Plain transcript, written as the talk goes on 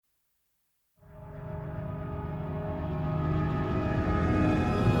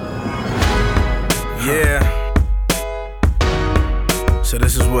So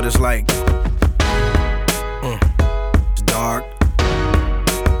this is what it's like. It's dark.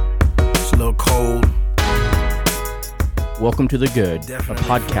 It's a little cold. Welcome to The Good, Definitely a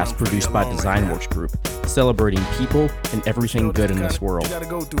podcast produced by DesignWorks Group, celebrating people and everything good in this world. You gotta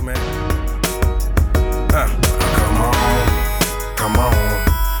go through, man. Come on, come on,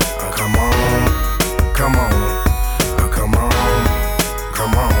 come on, come on, come on, come on,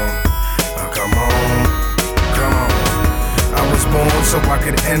 come on, come on. I was born so I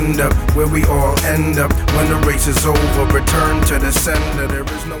could end up where we all end up when the race is over. Return to the sender. There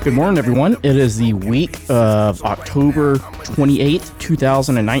is no. Good morning, everyone. It is the week of October 28th,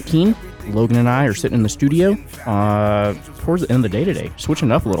 2019. Logan and I are sitting in the studio towards the end of the day today,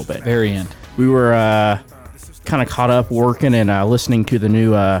 switching up a little bit. Very end. We were kind of caught up working and listening to the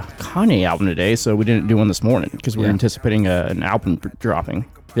new Kanye album today, so we didn't do one this morning because we were anticipating an album dropping.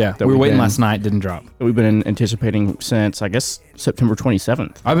 Yeah, we were waiting last night, didn't drop. We've been anticipating since, I guess, September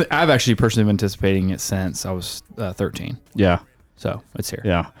 27th. I've actually personally been anticipating it since I was 13. Yeah. So it's here.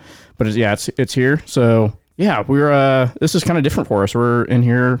 Yeah. But it's here. So yeah, we're this is kind of different for us. We're in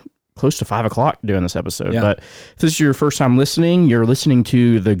here close to 5 o'clock doing this episode. Yeah. But if this is your first time listening, you're listening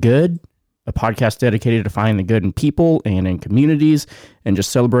to The Good, a podcast dedicated to finding the good in people and in communities and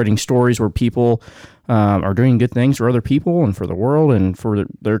just celebrating stories where people are doing good things for other people and for the world and for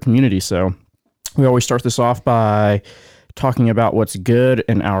their community. So we always start this off by talking about what's good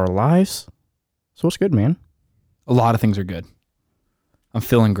in our lives. So what's good, man? A lot of things are good. I'm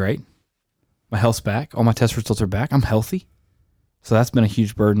feeling great. My health's back. All my test results are back. I'm healthy. So that's been a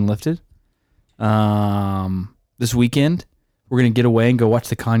huge burden lifted. This weekend, we're going to get away and go watch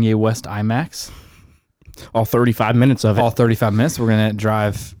the Kanye West IMAX. All 35 minutes of it. All 35 minutes. We're going to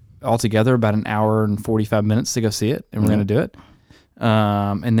drive all together about an hour and 45 minutes to go see it, and we're going to do it.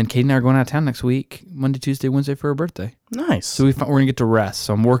 And then Kate and I are going out of town next week, Monday, Tuesday, Wednesday for her birthday. Nice. So we're going to get to rest.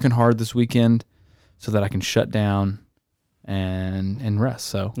 So I'm working hard this weekend so that I can shut down and rest.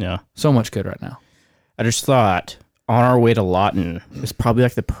 So yeah, so much good right now. I just thought on our way to Lawton is probably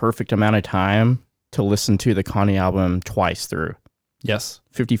like the perfect amount of time to listen to the Kanye album twice through. Yes.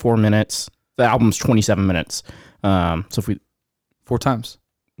 54 minutes. The album's 27 minutes. So if we 4 times.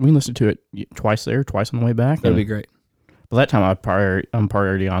 We can listen to it twice there, twice on the way back. That'd be great. By that time, I'm probably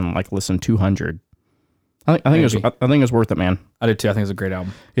already on like listen 200. I think it's worth it, man. I do too. I think it's a great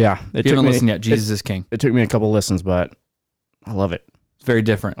album. Yeah. If you haven't listened yet, Jesus is King. It took me a couple listens, but I love it. It's very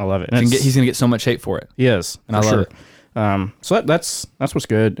different. I love it. He's going to get so much hate for it. He is. And I love it. So that's what's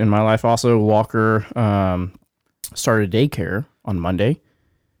good in my life. Also, Walker started daycare on Monday.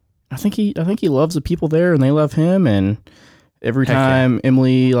 I think he loves the people there, and they love him. And every time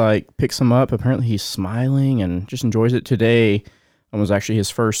Emily like picks him up, apparently he's smiling and just enjoys it. Today was actually his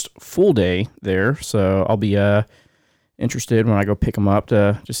first full day there, so I'll be interested when I go pick him up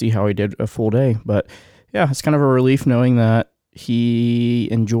to see how he did a full day. But yeah, it's kind of a relief knowing that he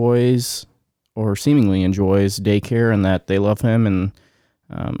enjoys or seemingly enjoys daycare and that they love him and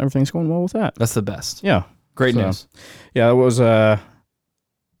everything's going well with that. That's the best. Yeah. Great news. Yeah, it was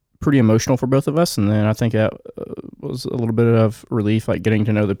pretty emotional for both of us, and then I think that was a little bit of relief, like getting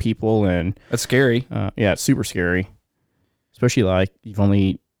to know the people. And that's scary. Yeah, it's super scary, especially like you've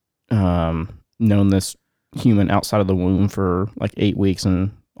only known this human outside of the womb for like 8 weeks,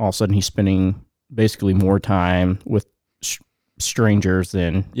 and all of a sudden he's spending basically more time with strangers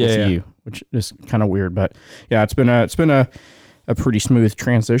than with you, which is kind of weird. But yeah, it's been a pretty smooth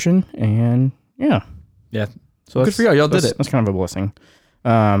transition, and yeah. So good for y'all. Y'all did it. That's kind of a blessing.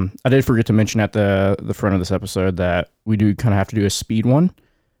 I did forget to mention at the front of this episode that we do kind of have to do a speed one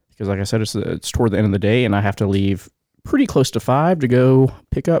because, like I said, it's toward the end of the day, and I have to leave pretty close to 5 to go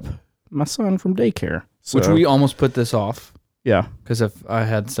pick up my son from daycare. So, which we almost put this off. Yeah, because if I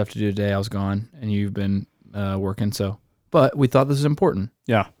had stuff to do today, I was gone, and you've been working. So, but we thought this was important.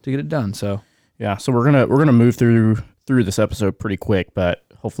 Yeah, to get it done. So yeah, so we're gonna move through this episode pretty quick, but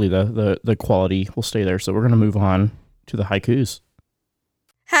hopefully the quality will stay there. So we're gonna move on to the haikus.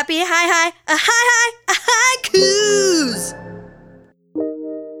 Happy haikus!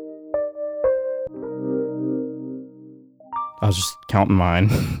 I was just counting mine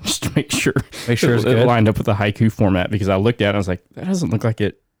just to make sure it's it good. Lined up with the haiku format because I looked at it and I was like, that doesn't look like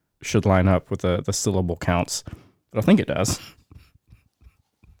it should line up with the syllable counts, but I think it does.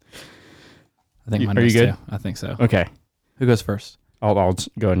 I think mine are does you good? Too. I think so. Okay. Who goes first? I'll go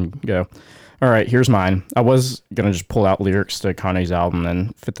ahead and go. All right, here's mine. I was going to just pull out lyrics to Kanye's album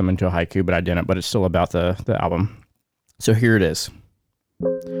and fit them into a haiku, but I didn't, but it's still about the album. So here it is.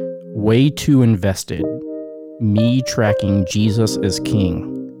 Way too invested. Me tracking Jesus as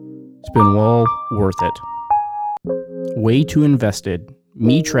king. It's been well worth it. Way too invested.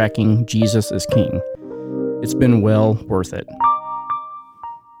 Me tracking Jesus is king. It's been well worth it.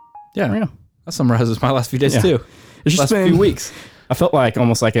 Yeah. Yeah. That summarizes my last few days Yeah. too. It's Last just been few weeks. I felt like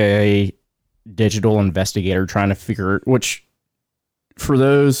almost like a digital investigator trying to figure, which for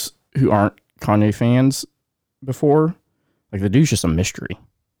those who aren't Kanye fans before, like the dude's just a mystery.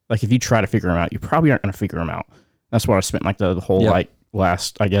 Like if you try to figure him out, you probably aren't going to figure him out. That's what I spent like the whole Yep. like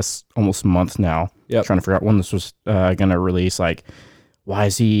last, I guess, almost month now Yep. trying to figure out when this was going to release. Like, why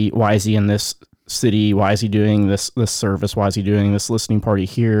is he in this city? Why is he doing this service? Why is he doing this listening party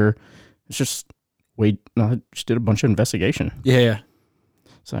here? It's just I just did a bunch of investigation. Yeah.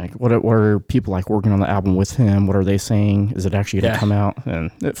 It's like, what are people like working on the album with him? What are they saying? Is it actually going to Yeah. come out? And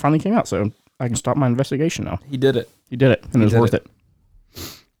it finally came out, so I can stop my investigation now. He did it. He did it, and it was did worth it.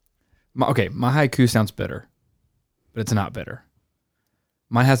 My haiku sounds bitter, but it's not bitter.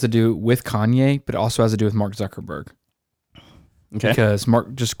 Mine has to do with Kanye, but it also has to do with Mark Zuckerberg. Okay. Because Mark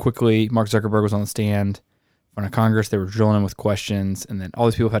Zuckerberg was on the stand in front of Congress. They were drilling him with questions, and then all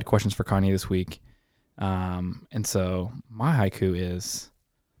these people had questions for Kanye this week. And so my haiku is,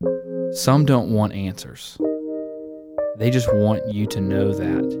 some don't want answers. They just want you to know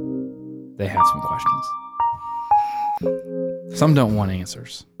that they have some questions. Some don't want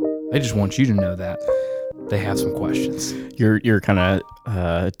answers. They just want you to know that they have some questions. You're kind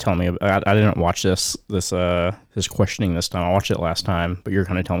of telling me about, I didn't watch this questioning this time. I watched it last time, but you're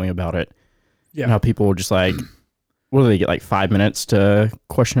kind of telling me about it. Yeah. How people were just like, what do they get, like 5 minutes to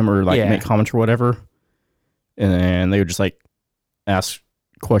question him or like Yeah. make comments or whatever, and then they would just like ask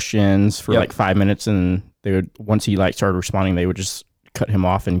questions for Yep. like 5 minutes, and they would, once he like started responding, they would just cut him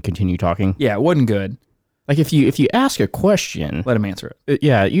off and continue talking. Yeah, it wasn't good. Like if you ask a question, Let him answer it.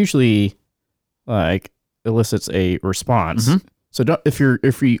 it usually like elicits a response. Mhm. So if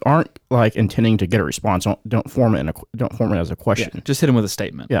you aren't like intending to get a response, don't form it as a question. Yeah, just hit him with a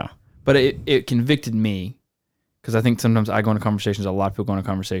statement. Yeah. But it convicted me because I think sometimes I go into conversations, a lot of people go into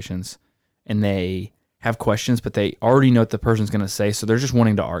conversations, and they have questions, but they already know what the person's going to say, so they're just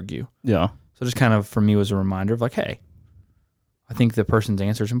wanting to argue. Yeah. So just kind of for me was a reminder of like, hey, I think the person's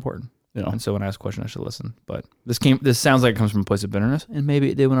answer is important. Yeah. And so when I ask a question, I should listen. But this sounds like it comes from a place of bitterness, and maybe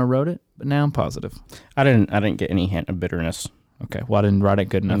it did when I wrote it, but now I'm positive. I didn't get any hint of bitterness. Okay, well I didn't write it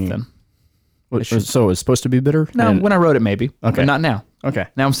good enough then. So it's supposed to be bitter? No, And- when I wrote it maybe, Okay. but not now. okay.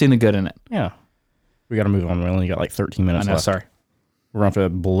 Now I'm seeing the good in it. Yeah. We got to move on. We only got like 13 I minutes know, left. sorry. We're going to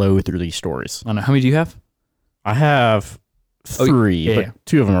have to blow through these stories. I know. How many do you have? I have Oh, 3, yeah, but yeah.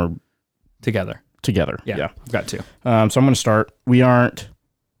 2 of them are Together. together. Yeah. I've got 2. So I'm going to start.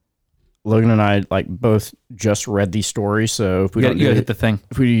 Logan and I like both just read these stories. So if we You don't gotta hit the thing.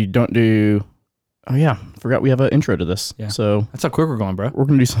 if we don't do, oh yeah, forgot we have an intro to this. Yeah. So That's how quick we're going, bro. we're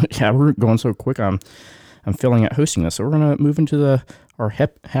going to do some, yeah, we're going so quick. I'm failing at hosting this. So we're going to move into our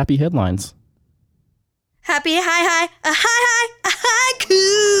happy headlines. Happy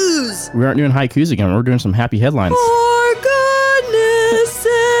haikus. We aren't doing haikus again. We're doing some happy headlines. For goodness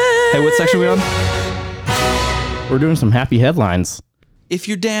sake. Hey, what section are we on? We're doing some happy headlines. If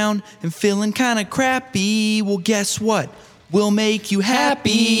you're down and feeling kind of crappy, well, guess what? We'll make you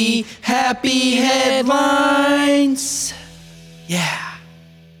happy. Happy headlines. Yeah.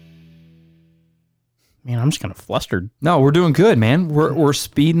 Man, I'm just kind of flustered. No, we're doing good, man. We're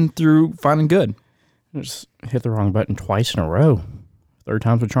speeding through finding good. I just hit the wrong button twice in a row. 3rd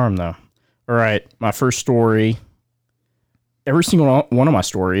time's a charm, though. All right, my first story. Every single one of my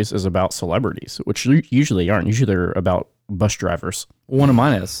stories is about celebrities, which usually aren't. Usually they're about bus drivers. One of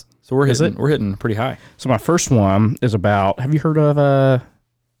mine is. So we're Is hitting pretty high. So my first one is about, have you heard of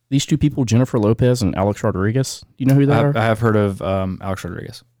these 2 people, Jennifer Lopez and Alex Rodriguez? Do you know who they are? I have heard of Alex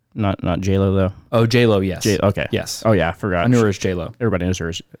Rodriguez. Not J-Lo, though. Oh, J-Lo, yes. Okay. Yes. Oh, yeah, I forgot. I knew her as J-Lo. Everybody knows her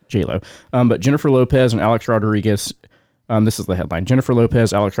as J-Lo. But Jennifer Lopez and Alex Rodriguez, this is the headline. Jennifer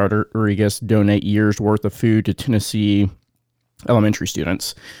Lopez, Alex Rodriguez donate years worth of food to Tennessee elementary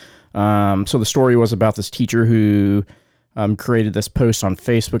students. So the story was about this teacher who created this post on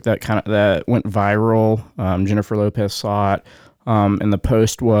Facebook that went viral. Jennifer Lopez saw it. And the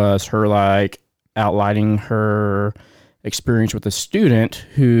post was her like outlining her experience with a student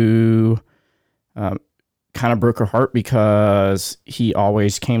who kind of broke her heart because he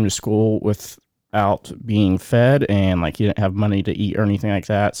always came to school without being fed and like he didn't have money to eat or anything like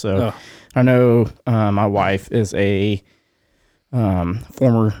that. So I know my wife is a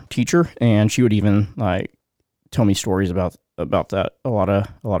former teacher, and she would even like tell me stories about that a lot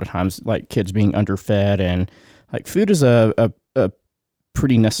of times, like kids being underfed, and like food is a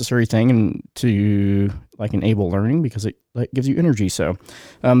pretty necessary thing and to like enable learning because it like gives you energy. So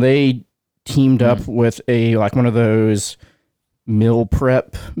they teamed up with a like one of those meal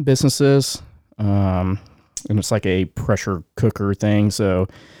prep businesses. And it's like a pressure cooker thing. So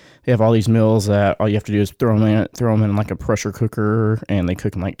they have all these meals that all you have to do is throw them in like a pressure cooker, and they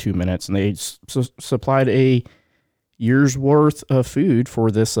cook in like 2 minutes. And they supplied a year's worth of food for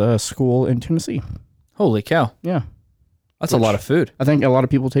this school in Tennessee. Holy cow. Yeah. That's a lot of food. I think a lot of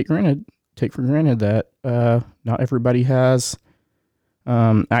people take for granted that not everybody has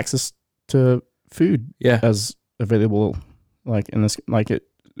access to food as available, like in this, like it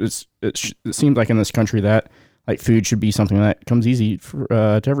seems like in this country that like food should be something that comes easy for,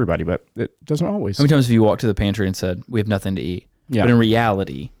 to everybody, but it doesn't always. How many times have you walked to the pantry and said, we have nothing to eat? Yeah. But in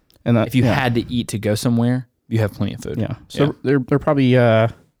reality, and that, if you had to eat to go somewhere, you have plenty of food. Yeah. So they're probably, I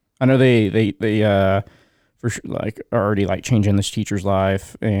know they for sure, like already like changing this teacher's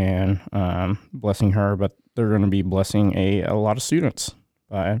life and blessing her, but they're going to be blessing a lot of students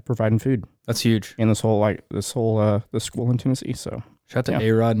by providing food. That's huge. In this whole the school in Tennessee. So shout out to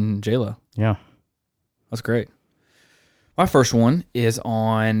A-Rod and J-Lo. Yeah. That's great. My first one is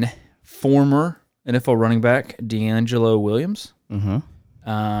on former NFL running back D'Angelo Williams. Mm-hmm.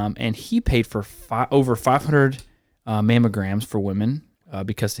 And he paid for over 500 mammograms for women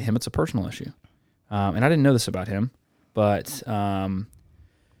because to him it's a personal issue. And I didn't know this about him, but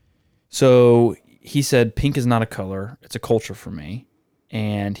so he said, pink is not a color, it's a culture for me.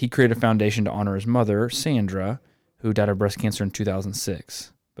 And he created a foundation to honor his mother, Sandra, who died of breast cancer in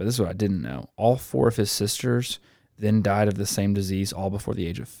 2006. But this is what I didn't know. All 4 of his sisters then died of the same disease, all before the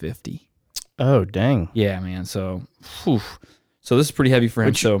age of 50. Oh, dang. Yeah, man. So, so this is pretty heavy for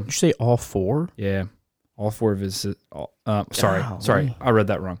him. Did you say all 4? Yeah, all 4 of his. Sorry, I read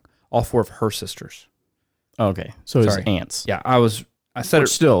that wrong. All 4 of her sisters. Okay, so his Sorry. aunts. Yeah, I said it.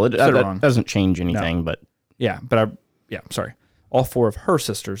 Still, said it that wrong. doesn't change anything. But Yeah, but sorry. All 4 of her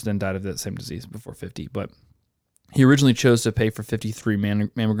sisters then died of that same disease before 50. But he originally chose to pay for 53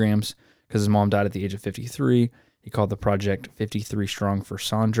 mammograms because his mom died at the age of 53. He called the project 53 Strong for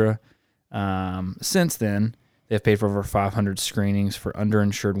Sandra. Since then, they've paid for over 500 screenings for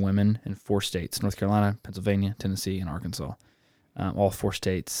underinsured women in 4 states: North Carolina, Pennsylvania, Tennessee, and Arkansas. All 4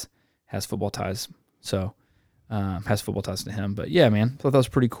 states has football ties. So has football ties to him. But yeah, man, I thought that was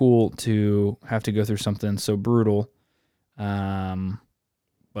pretty cool to have to go through something so brutal,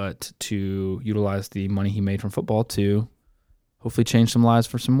 but to utilize the money he made from football to hopefully change some lives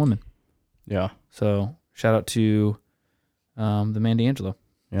for some women. yeah, So shout out to the man D'Angelo.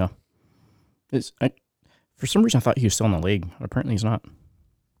 yeah. For some reason, I thought he was still in the league. Apparently, he's not.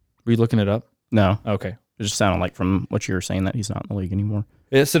 Were you looking it up? No, Okay. it just sounded like from what you were saying that he's not in the league anymore.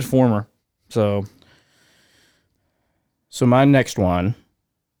 It said former. So my next one.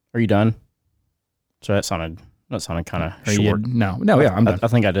 Are you done? So that sounded kind of are you- short. No, yeah, I'm done. I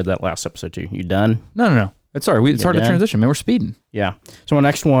think I did that last episode too. You done? No. It's sorry. It's hard to done? transition, man. We're speeding. Yeah. So my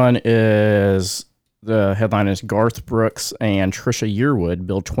next one is, the headline is Garth Brooks and Trisha Yearwood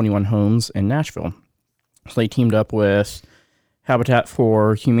build 21 homes in Nashville. So they teamed up with Habitat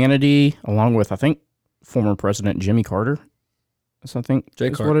for Humanity, along with, I think, former President Jimmy Carter. So I think Jay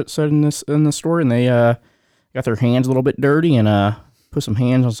is Carter. what it said in the story. And they got their hands a little bit dirty and put some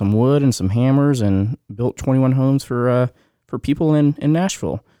hands on some wood and some hammers and built 21 homes for people in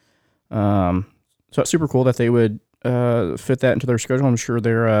Nashville. So it's super cool that they would fit that into their schedule. I'm sure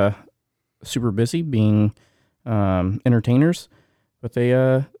they're super busy being entertainers, but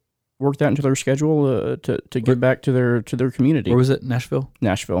they worked that into their schedule to give back to their community. Where was it? Nashville?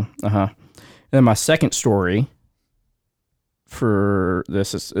 Nashville. And then my second story for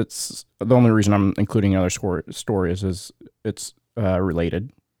this is, it's the only reason I'm including another story is it's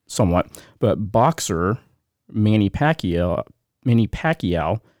related somewhat, but boxer Manny Pacquiao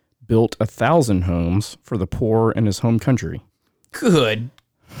built 1,000 homes for the poor in his home country. Good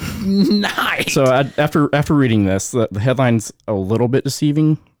night. So after reading this, the headline's a little bit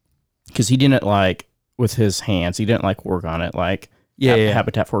deceiving because he didn't with his hands. He didn't work on it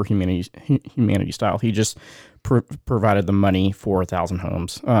Habitat for Humanity style. He just provided the money for 1,000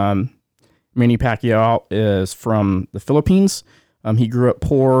 homes. Manny Pacquiao is from the Philippines. He grew up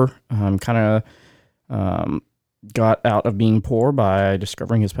poor, kind of got out of being poor by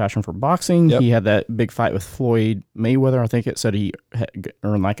discovering his passion for boxing. Yep. He had that big fight with Floyd Mayweather. I think it said he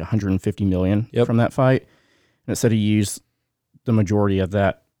earned $150 million from that fight. And it said he used the majority of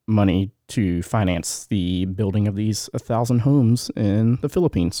that money to finance the building of these 1,000 homes in the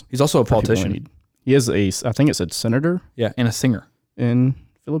Philippines. He's also a for people in politician. need. He is I think it said senator Yeah, and a singer. in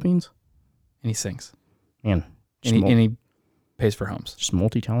Philippines. And he sings. Man, And he pays for homes. just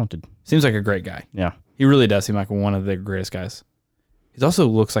multi-talented. Seems like a great guy. Yeah, He really does seem like one of the greatest guys. He also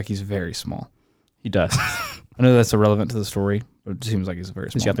looks like he's very small. he does. I know that's irrelevant to the story, It seems like he's a very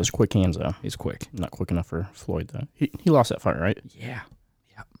small He's got man. those quick hands, though. He's quick. Not quick enough for Floyd, though. He lost that fight, right? Yeah.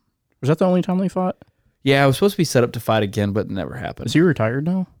 Was that the only time they fought? Yeah, I was supposed to be set up to fight again, but it never happened. Is he retired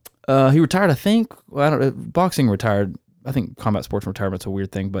now? He retired, I think. Well, I don't. Boxing retired. I think combat sports retirement's a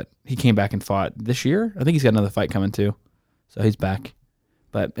weird thing, but he came back and fought this year. I think he's got another fight coming too, so he's back.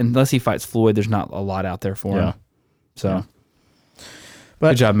 But unless he fights Floyd, there's not a lot out there for him. So, Yeah.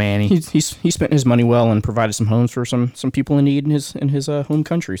 But good job, Manny. he spent his money well and provided some homes for some people in need in his home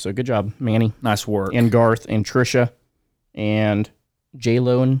country. So good job, Manny Nice work. and Garth and Trisha and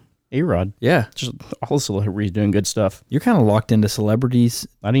J-Lo and A-Rod. Yeah, Just all the celebrities doing good stuff. you're kind of locked into celebrities,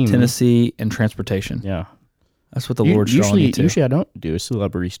 I didn't even, Tennessee, and transportation. Yeah. That's what the Lord's drawing you to. Usually I don't do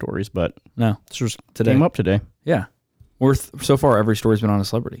celebrity stories, but No, this just Today. came up today. yeah. So far, every story's been on a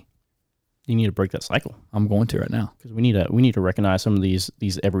celebrity. You need to break that cycle I'm going to right now. because we need to recognize some of these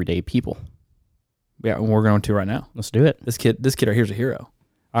everyday people. Yeah, and we're going to right now. Let's do it. This kid right here is a hero.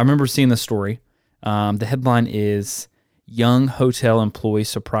 I remember seeing this story. The headline is "Young Hotel Employee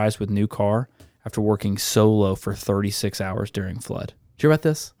Surprised with New Car After Working Solo for 36 Hours During Flood." Did you hear about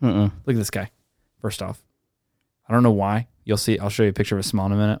this? Mm-mm. Look at this guy. First off, I don't know why. You'll see. I'll show you a picture of his smile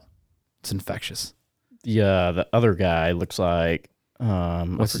in a minute. It's infectious. The other guy looks like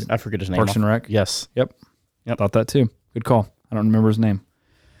I forget his name. Parks and Rec? Yes. Yep. Thought that too. Good call. I don't remember his name.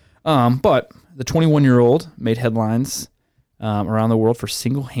 But the 21-year-old made headlines around the world for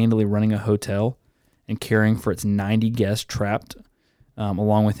single-handedly running a hotel and caring for its 90 guests trapped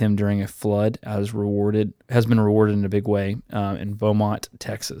along with him during a flood. Has been rewarded in a big way in Beaumont,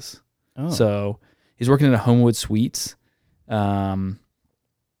 Texas. Oh. So he's working at a Homewood Suites,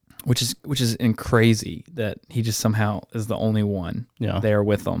 which is crazy that he just somehow is the only one Yeah. there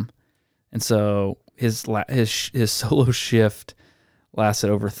with them. And so his solo shift lasted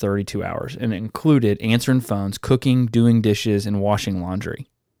over 32 hours and it included answering phones, cooking, doing dishes, and washing laundry.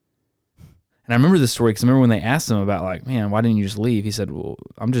 And I remember this story because I remember when they asked him about like, man, why didn't you just leave? He said, well,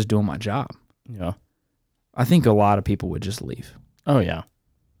 I'm just doing my job. Yeah. I think a lot of people would just leave. Oh yeah.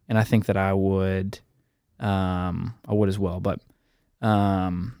 And I think that I would as well. But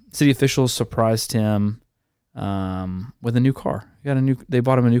city officials surprised him with a new car. They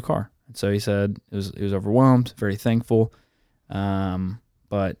bought him a new car. And so he said he was overwhelmed, very thankful.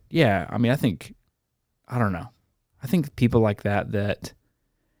 But yeah, I mean, I don't know. I think people like that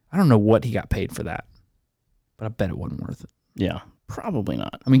I don't know what he got paid for that, but I bet it wasn't worth it. Yeah. Probably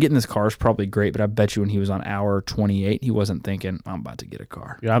not. I mean, getting this car is probably great, but I bet you when he was on hour 28, he wasn't thinking, I'm about to get a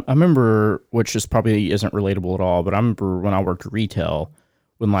car. Yeah, I remember, which is probably isn't relatable at all, but I remember when I worked retail,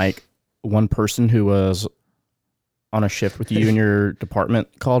 when like one person who was on a shift with you in your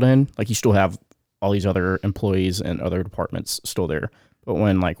department called in, like you still have all these other employees and other departments still there, but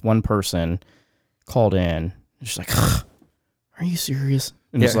when like one person called in, it's just like, are you serious?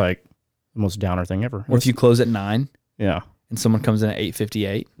 And it's Yeah. like the most downer thing ever. Or if you close at 9 Yeah, and someone comes in at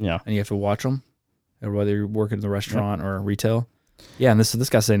 8:58 yeah, and you have to watch them, or whether you're working in the restaurant or retail. Yeah, and this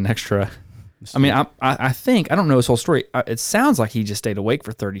guy's saying an extra. I mean, I think, I don't know his whole story. It sounds like he just stayed awake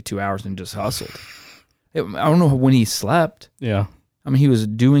for 32 hours and just hustled. I don't know when he slept. yeah. I mean, he was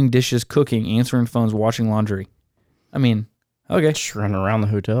doing dishes, cooking, answering phones, washing laundry. I mean, okay. Just running around the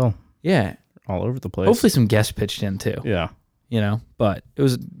hotel Yeah. all over the place. Hopefully some guests pitched in too, Yeah, but it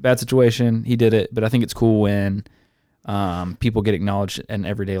was a bad situation. He did it, but I think it's cool when people get acknowledged in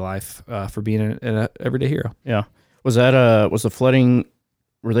everyday life for being an everyday hero. yeah. Was that was the flooding?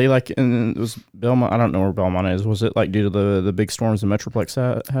 Were they like in it was Belmont? I don't know where Belmont is. Was it like due to the big storms the Metroplex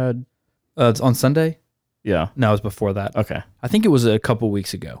had? It's on Sunday? Yeah. No, it was before that. Okay. I think it was a couple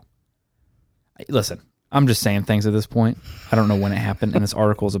weeks ago. Listen, I'm just saying things at this point. I don't know when it happened, and this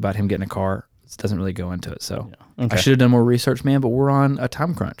article is about him getting a car. It doesn't really go into it, so Okay. I should have done more research, man. But we're on a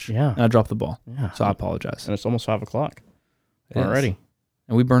time crunch. Yeah. And I dropped the ball, Yeah. so I apologize. And it's almost 5:00 It is. already.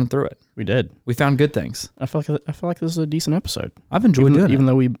 And we burned through it. We did. We found good things. I feel like this is a decent episode. I've enjoyed doing even it.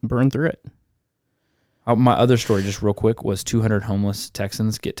 though we burned through it. My other story, just real quick, was 200 homeless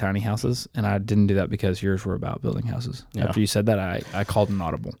Texans get tiny houses, and I didn't do that because yours were about building houses. Yeah. After you said that, I called an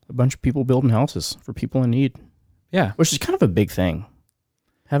audible. A bunch of people building houses for people in need, Yeah, which is kind of a big thing.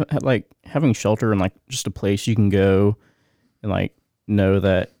 Having shelter and like just a place you can go and like know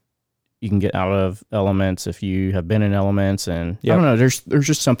that you can get out of elements if you have been in elements, and Yep. I don't know. There's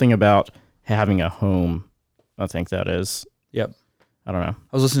just something about having a home. I think that is. Yep. I don't know.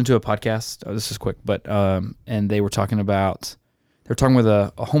 I was listening to a podcast. This is quick, but and they were talking with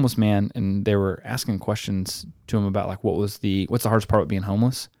a homeless man, and they were asking questions to him about like what's the hardest part about being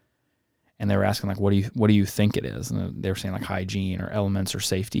homeless, and they were asking like what do you think it is, and they were saying like hygiene or elements or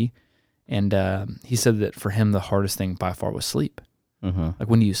safety, And he said that for him, the hardest thing by far was sleep. Mm-hmm. Like,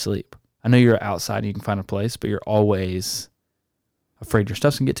 when do you sleep? I know you're outside and you can find a place, but you're always afraid your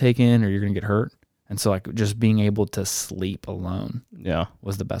stuff's going to get taken or you're going to get hurt. And so, like, just being able to sleep alone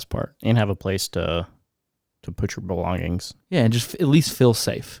was the best part. And have a place to put your belongings. Yeah, and just at least feel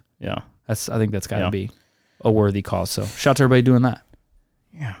safe. Yeah. I think that's got to be a worthy cause. So shout out to everybody doing that.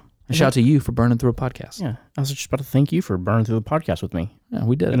 Yeah. And shout out to you for burning through a podcast. Yeah. I was just about to thank you for burning through the podcast with me. Yeah,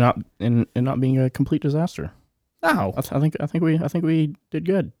 we did. And not being a complete disaster. No. I think we did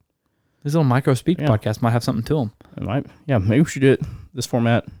good. These little micro speech podcasts might have something to them. It might. Yeah, maybe we should do it this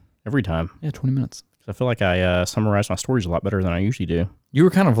format every time. Yeah, 20 minutes. I feel like I summarize my stories a lot better than I usually do. You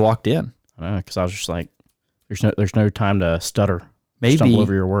were kind of locked in. I know, because I was just like, there's no time to stutter. Maybe stumble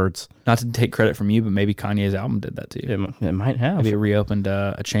over your words. Not to take credit from you, but maybe Kanye's album did that to you. It might have. Maybe it reopened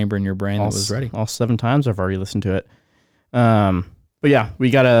a chamber in your brain that was ready. All 7 times I've already listened to it. But yeah, we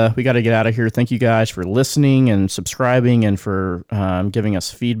gotta get out of here. Thank you guys for listening and subscribing and for giving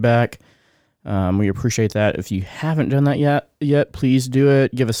us feedback. We appreciate that. If you haven't done that yet, please do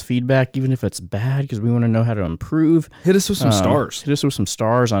it. Give us feedback, even if it's bad, because we want to know how to improve. Hit us with some stars. Hit us with some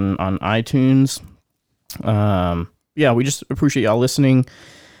stars on iTunes. Yeah, we just appreciate y'all listening.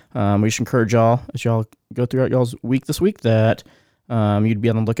 We just encourage y'all as y'all go throughout y'all's week this week that you'd be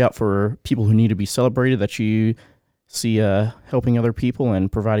on the lookout for people who need to be celebrated, that you see helping other people and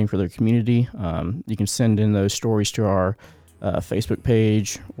providing for their community. You can send in those stories to our Facebook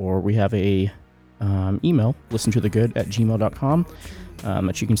page, or we have a email, listentothegood@gmail.com,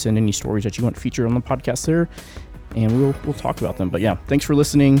 that you can send any stories that you want featured on the podcast there, and we'll talk about them. But yeah, thanks for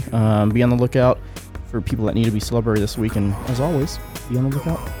listening. Be on the lookout for people that need to be celebrated this week, and as always, be on the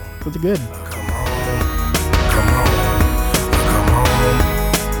lookout for the good.